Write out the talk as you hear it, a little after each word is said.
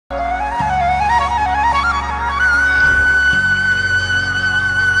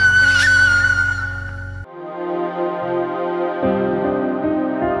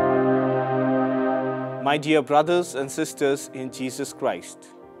My dear brothers and sisters in Jesus Christ,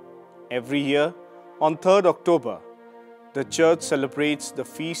 every year on 3rd October, the Church celebrates the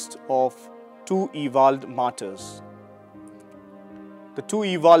feast of two Ewald martyrs. The two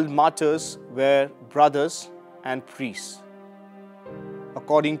Ewald martyrs were brothers and priests.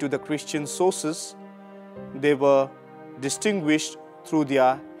 According to the Christian sources, they were distinguished through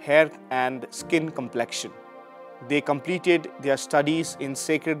their hair and skin complexion. They completed their studies in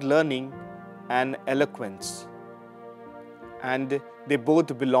sacred learning and eloquence, and they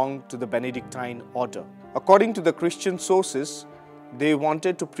both belonged to the Benedictine order. According to the Christian sources, they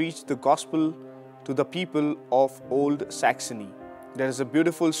wanted to preach the gospel to the people of Old Saxony. There is a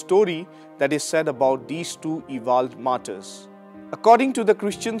beautiful story that is said about these two Ewald martyrs. According to the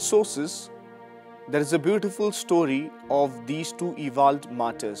Christian sources, there is a beautiful story of these two Ewald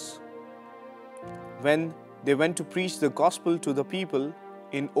martyrs. When they went to preach the gospel to the people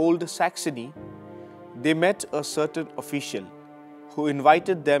in Old Saxony, they met a certain official who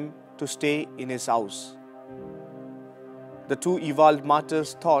invited them to stay in his house. The two Ewald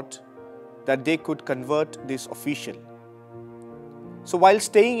martyrs thought that they could convert this official. So while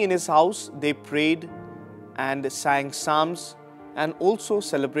staying in his house, they prayed and sang psalms and also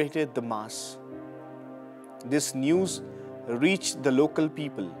celebrated the Mass. This news reached the local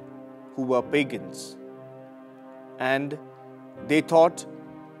people who were pagans, and they thought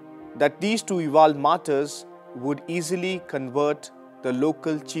that these two Ewald martyrs would easily convert the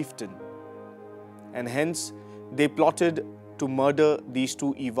local chieftain, and hence they plotted to murder these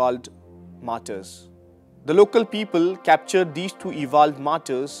two Ewald martyrs. The local people captured these two Ewald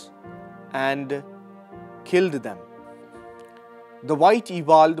martyrs and killed them. The white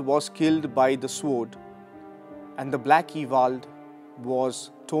Ewald was killed by the sword, and the black Ewald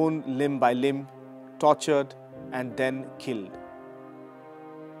was torn limb by limb, tortured, and then killed.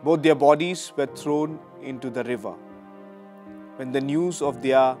 Both their bodies were thrown into the river. When the news of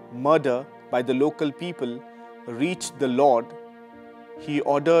their murder by the local people reached the Lord, He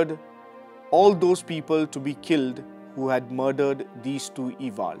ordered all those people to be killed who had murdered these two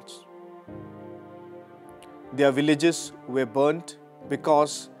Ewalds. Their villages were burnt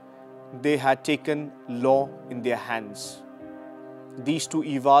because they had taken law in their hands. These two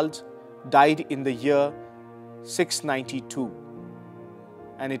Ewalds died in the year 692.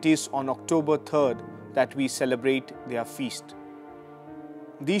 And it is on October 3rd that we celebrate their feast.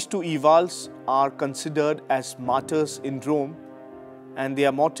 These two Ewalds are considered as martyrs in Rome, and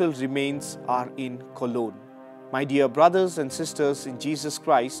their mortal remains are in Cologne. My dear brothers and sisters in Jesus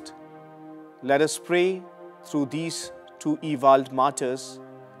Christ, let us pray through these two Ewald martyrs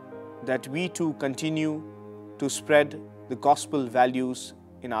that we too continue to spread the gospel values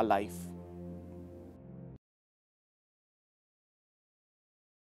in our life.